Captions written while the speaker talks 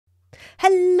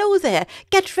Hello there!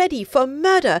 Get ready for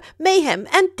murder, mayhem,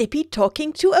 and Dippy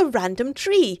talking to a random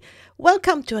tree.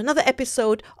 Welcome to another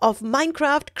episode of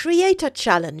Minecraft Creator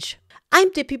Challenge. I'm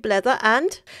Dippyblether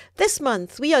and this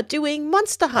month we are doing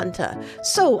Monster Hunter.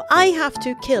 So I have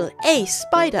to kill a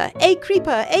spider, a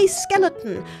creeper, a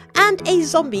skeleton, and a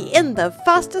zombie in the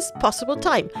fastest possible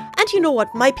time. And you know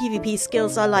what my PvP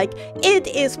skills are like. It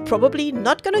is probably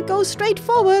not gonna go straight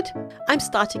forward. I'm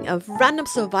starting a random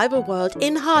survival world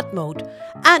in hard mode.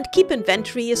 And keep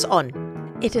inventory is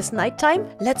on. It is nighttime,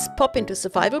 let's pop into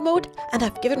survival mode, and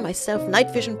I've given myself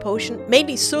night vision potion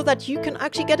mainly so that you can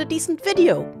actually get a decent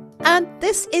video. And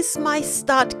this is my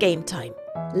start game time.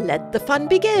 Let the fun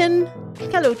begin.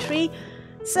 Hello tree,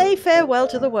 say farewell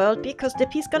to the world because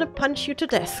Dippy's gonna punch you to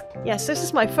death. Yes, this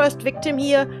is my first victim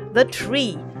here, the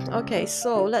tree. Okay,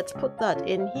 so let's put that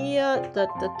in here,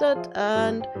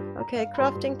 and okay,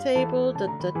 crafting table,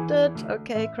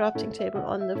 okay, crafting table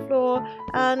on the floor,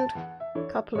 and a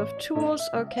couple of tools.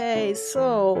 Okay,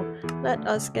 so let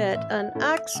us get an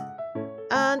axe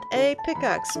and a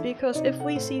pickaxe, because if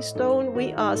we see stone,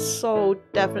 we are so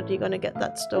definitely gonna get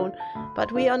that stone.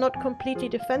 But we are not completely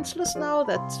defenseless now,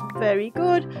 that's very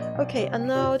good. Okay, and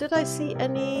now, did I see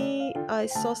any... I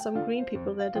saw some green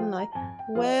people there, didn't I?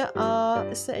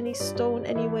 Is there any stone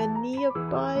anywhere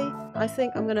nearby? I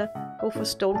think I'm gonna go for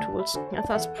stone tools. And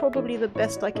that's probably the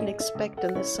best I can expect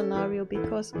in this scenario,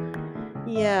 because...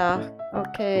 yeah,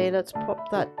 okay, let's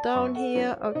pop that down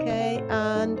here, okay,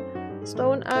 and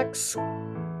stone axe.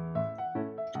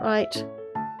 Right,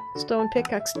 stone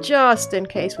pickaxe just in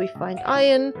case we find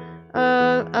iron.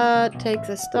 Take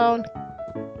this down.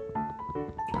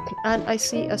 And I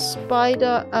see a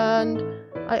spider and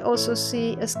I also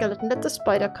see a skeleton. Let the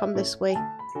spider come this way.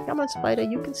 Come on spider,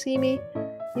 you can see me.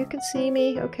 You can see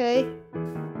me, okay.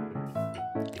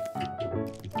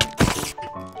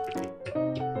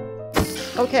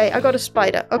 Okay, I got a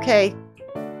spider. Okay.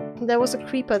 There was a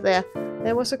creeper there.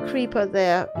 There was a creeper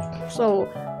there. So,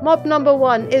 mob number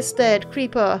 1 is dead.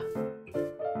 Creeper.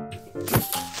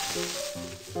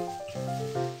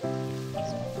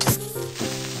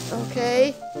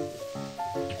 Okay.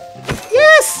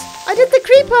 Yes! I did the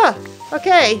creeper!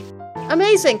 Okay.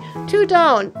 Amazing. 2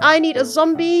 down. I need a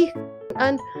zombie.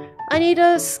 And I need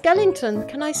a skeleton.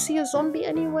 Can I see a zombie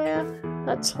anywhere?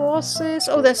 That's horses.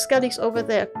 Oh, there's skellies over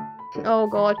there. Oh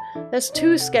god. There's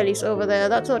 2 skellies over there.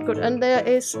 That's not good. And there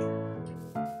is...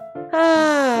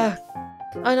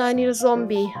 and I need a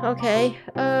zombie. Okay.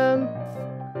 I'm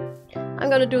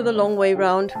gonna do the long way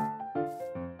round.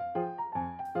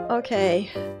 Okay.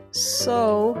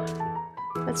 So,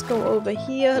 let's go over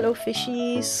here. Hello,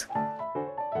 fishies.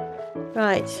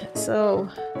 Right. So,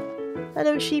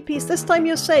 hello, sheepies. This time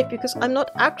you're safe because I'm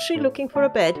not actually looking for a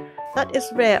bed. That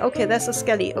is rare. Okay, there's a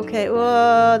skelly. Okay,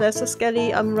 whoa, there's a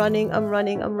skelly. I'm running,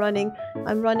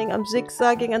 I'm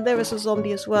zigzagging, and there is a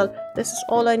zombie as well. This is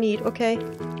all I need, okay?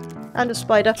 And a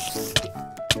spider.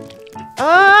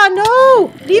 Ah,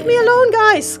 no! Leave me alone,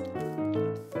 guys!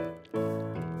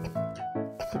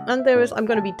 And there is... I'm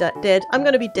gonna be dead. I'm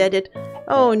gonna be deaded.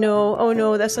 Oh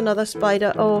no, there's another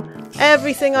spider. Oh,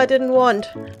 everything I didn't want.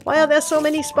 Why are there so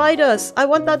many spiders? I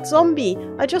want that zombie.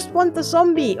 I just want the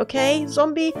zombie, okay?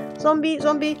 Zombie.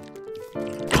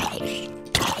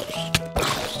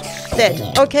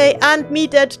 Dead. Okay, and me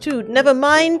dead too. Never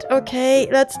mind. Okay,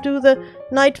 let's do the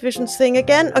night vision thing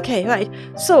again. Okay, right.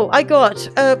 So, I got...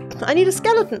 I need a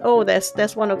skeleton. Oh,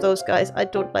 there's one of those guys. I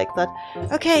don't like that.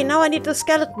 Okay, now I need the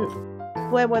skeleton.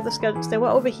 Where were the skeletons? They were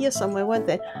over here somewhere, weren't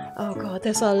they? Oh god,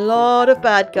 there's a lot of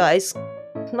bad guys.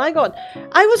 My god.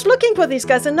 I was looking for these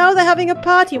guys and now they're having a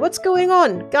party. What's going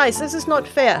on? Guys, this is not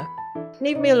fair.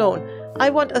 Leave me alone. I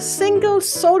want a single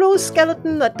solo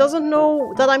skeleton that doesn't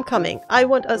know that I'm coming. I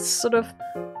want a sort of,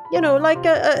 you know, like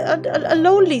a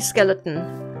lonely skeleton.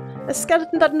 A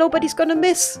skeleton that nobody's gonna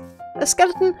miss. A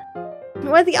skeleton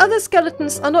where the other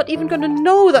skeletons are not even gonna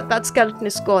know that that skeleton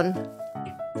is gone.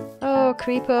 Oh,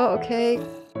 creeper, okay.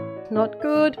 Not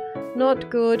good,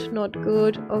 not good, not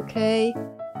good, okay.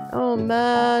 Oh,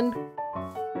 man.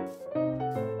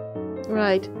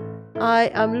 Right. I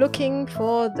am looking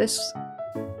for this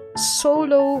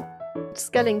solo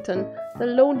skeleton. The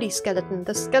lonely skeleton.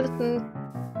 The skeleton...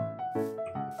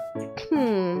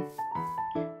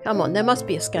 Come on, there must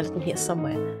be a skeleton here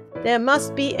somewhere. There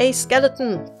must be a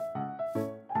skeleton.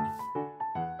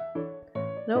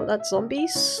 No, that's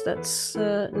zombies. That's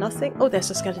nothing. Oh, there's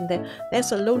a skeleton there.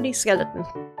 There's a lonely skeleton.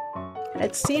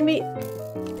 Let's see me.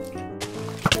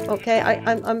 Okay,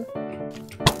 I'm...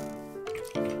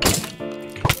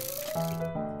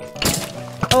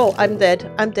 Oh, I'm dead.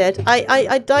 I'm dead.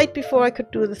 I died before I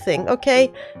could do the thing.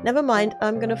 Okay, never mind.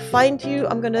 I'm gonna find you.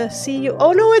 I'm gonna see you.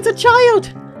 Oh no, it's a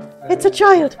child! It's a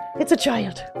child! It's a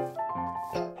child!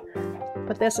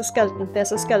 But there's a skeleton.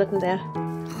 There's a skeleton there.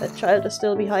 The child is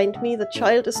still behind me. The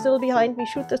child is still behind me.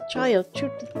 Shoot the child.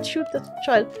 Shoot the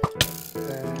child.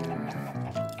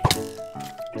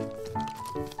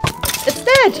 It's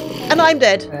dead! And I'm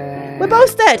dead. We're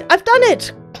both dead. I've done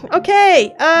it.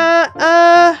 Okay.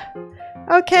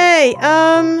 Okay.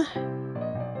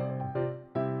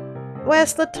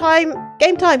 Where's the time?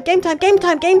 Game time. Game time. Game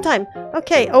time. Game time.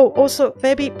 Okay. Oh, also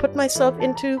maybe put myself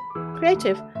into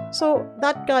creative so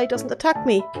that guy doesn't attack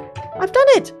me. I've done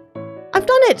it. I've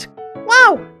done it.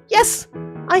 Wow. Yes.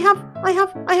 I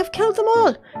have killed them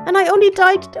all, and I only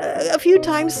died a few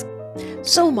times.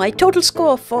 So my total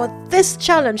score for this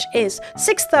challenge is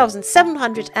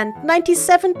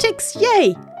 6,797 ticks.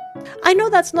 Yay! I know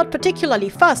that's not particularly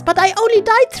fast, but I only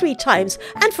died 3 times,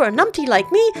 and for a numpty like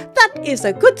me, that is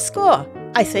a good score,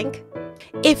 I think.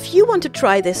 If you want to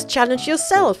try this challenge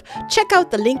yourself, check out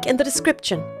the link in the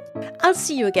description. I'll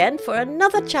see you again for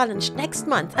another challenge next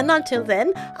month, and until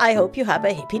then, I hope you have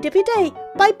a hippy dippy day.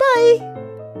 Bye bye!